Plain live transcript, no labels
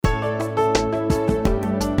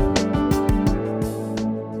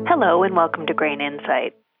Hello and welcome to Grain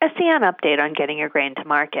Insight, a CN update on getting your grain to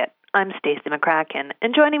market. I'm Stacey McCracken,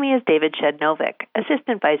 and joining me is David Shednovic,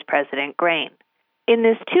 Assistant Vice President, Grain. In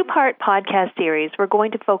this two-part podcast series, we're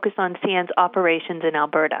going to focus on CN's operations in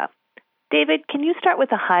Alberta. David, can you start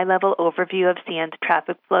with a high-level overview of CN's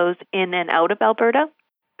traffic flows in and out of Alberta?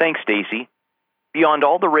 Thanks, Stacey. Beyond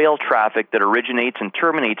all the rail traffic that originates and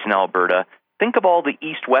terminates in Alberta, think of all the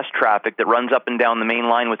east-west traffic that runs up and down the main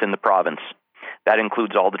line within the province. That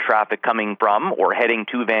includes all the traffic coming from or heading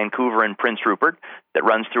to Vancouver and Prince Rupert that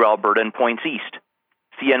runs through Alberta and points east.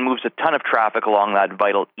 CN moves a ton of traffic along that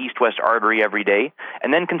vital east-west artery every day,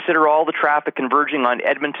 and then consider all the traffic converging on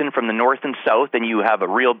Edmonton from the north and south, and you have a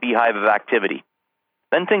real beehive of activity.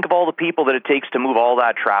 Then think of all the people that it takes to move all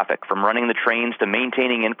that traffic, from running the trains to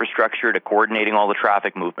maintaining infrastructure to coordinating all the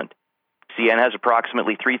traffic movement. CN has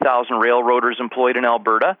approximately 3,000 railroaders employed in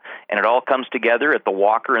Alberta, and it all comes together at the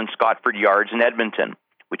Walker and Scotford yards in Edmonton,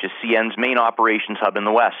 which is CN's main operations hub in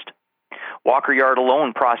the west. Walker Yard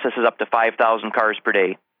alone processes up to 5,000 cars per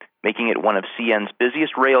day, making it one of CN's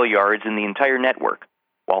busiest rail yards in the entire network,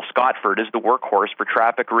 while Scotford is the workhorse for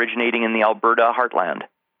traffic originating in the Alberta heartland.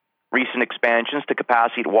 Recent expansions to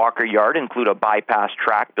capacity at Walker Yard include a bypass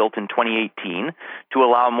track built in 2018 to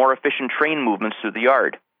allow more efficient train movements through the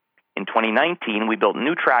yard. In 2019, we built a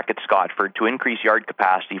new track at Scotford to increase yard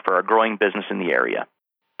capacity for our growing business in the area.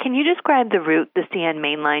 Can you describe the route the CN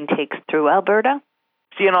main line takes through Alberta?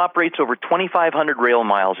 CN operates over 2,500 rail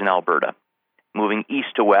miles in Alberta. Moving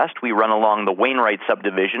east to west, we run along the Wainwright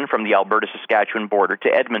subdivision from the Alberta-Saskatchewan border to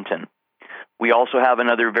Edmonton. We also have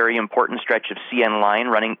another very important stretch of CN line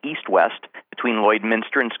running east-west between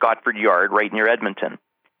Lloydminster and Scotford Yard right near Edmonton.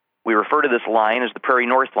 We refer to this line as the Prairie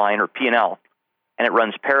North Line, or P&L, and it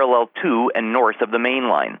runs parallel to and north of the main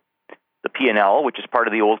line. The P&L, which is part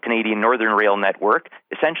of the old Canadian Northern Rail network,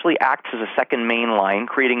 essentially acts as a second main line,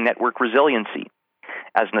 creating network resiliency.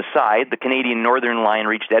 As an aside, the Canadian Northern Line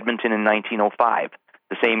reached Edmonton in 1905,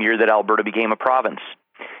 the same year that Alberta became a province.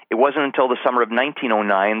 It wasn't until the summer of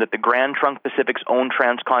 1909 that the Grand Trunk Pacific's own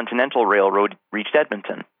transcontinental railroad reached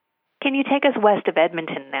Edmonton. Can you take us west of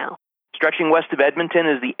Edmonton now? Stretching west of Edmonton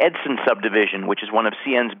is the Edson subdivision, which is one of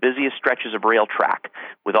CN's busiest stretches of rail track,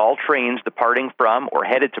 with all trains departing from or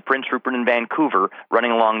headed to Prince Rupert and Vancouver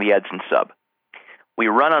running along the Edson sub. We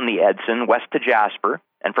run on the Edson west to Jasper,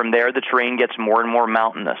 and from there the terrain gets more and more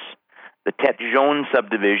mountainous. The Tête Jaune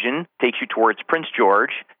subdivision takes you towards Prince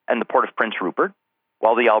George and the port of Prince Rupert,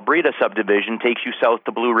 while the Alberta subdivision takes you south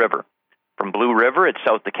to Blue River. From Blue River, it's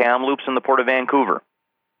south to Kamloops and the port of Vancouver.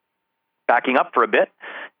 Backing up for a bit,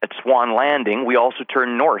 at Swan Landing, we also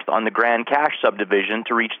turn north on the Grand Cache subdivision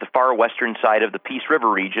to reach the far western side of the Peace River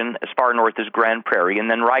region, as far north as Grand Prairie and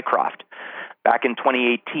then Rycroft. Back in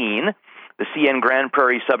 2018, the CN Grand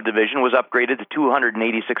Prairie subdivision was upgraded to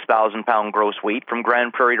 286,000-pound gross weight from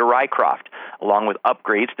Grand Prairie to Rycroft, along with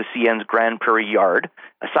upgrades to CN's Grand Prairie Yard,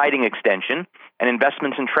 a siding extension, and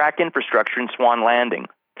investments in track infrastructure in Swan Landing.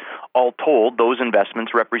 All told, those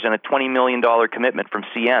investments represent a $20 million commitment from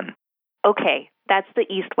CN. Okay, that's the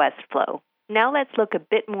east-west flow. Now let's look a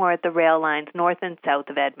bit more at the rail lines north and south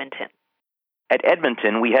of Edmonton. At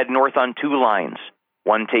Edmonton, we head north on two lines.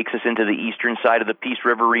 One takes us into the eastern side of the Peace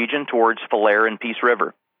River region towards Falher and Peace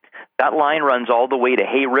River. That line runs all the way to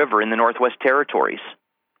Hay River in the Northwest Territories.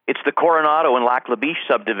 It's the Coronado and Lac La Biche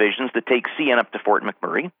subdivisions that take CN up to Fort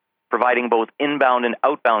McMurray, providing both inbound and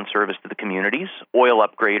outbound service to the communities, oil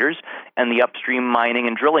upgraders, and the upstream mining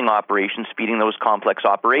and drilling operations feeding those complex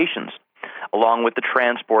operations, along with the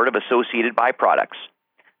transport of associated byproducts.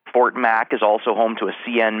 Fort Mac is also home to a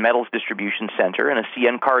CN metals distribution center and a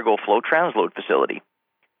CN cargo flow transload facility.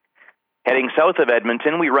 Heading south of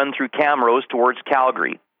Edmonton, we run through Camrose towards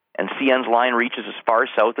Calgary, and CN's line reaches as far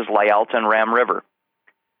south as Lyalta and Ram River.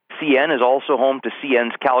 CN is also home to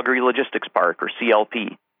CN's Calgary Logistics Park, or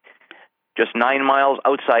CLP. Just 9 miles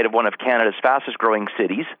outside of one of Canada's fastest-growing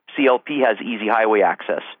cities, CLP has easy highway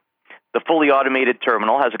access. The fully automated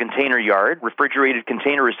terminal has a container yard, refrigerated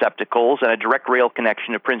container receptacles, and a direct rail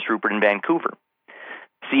connection to Prince Rupert and Vancouver.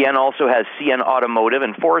 CN also has CN Automotive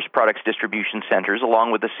and Forest Products distribution centers,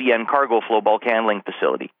 along with the CN Cargo Flow bulk handling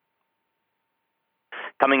facility.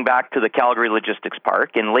 Coming back to the Calgary Logistics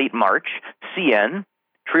Park, in late March, CN,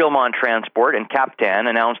 Triomont Transport, and Captan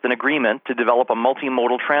announced an agreement to develop a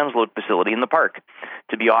multimodal transload facility in the park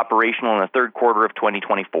to be operational in the third quarter of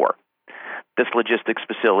 2024. This logistics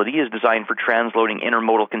facility is designed for transloading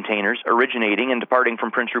intermodal containers originating and departing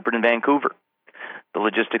from Prince Rupert and Vancouver. The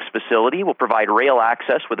logistics facility will provide rail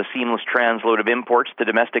access with a seamless transload of imports to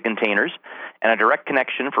domestic containers and a direct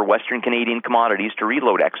connection for Western Canadian commodities to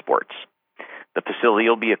reload exports. The facility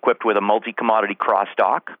will be equipped with a multi-commodity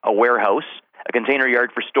cross-dock, a warehouse, a container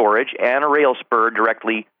yard for storage, and a rail spur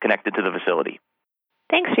directly connected to the facility.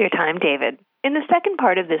 Thanks for your time, David. In the second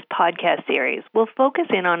part of this podcast series, we'll focus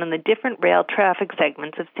in on the different rail traffic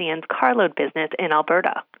segments of CN's carload business in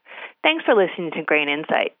Alberta. Thanks for listening to Grain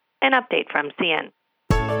Insight, an update from CN.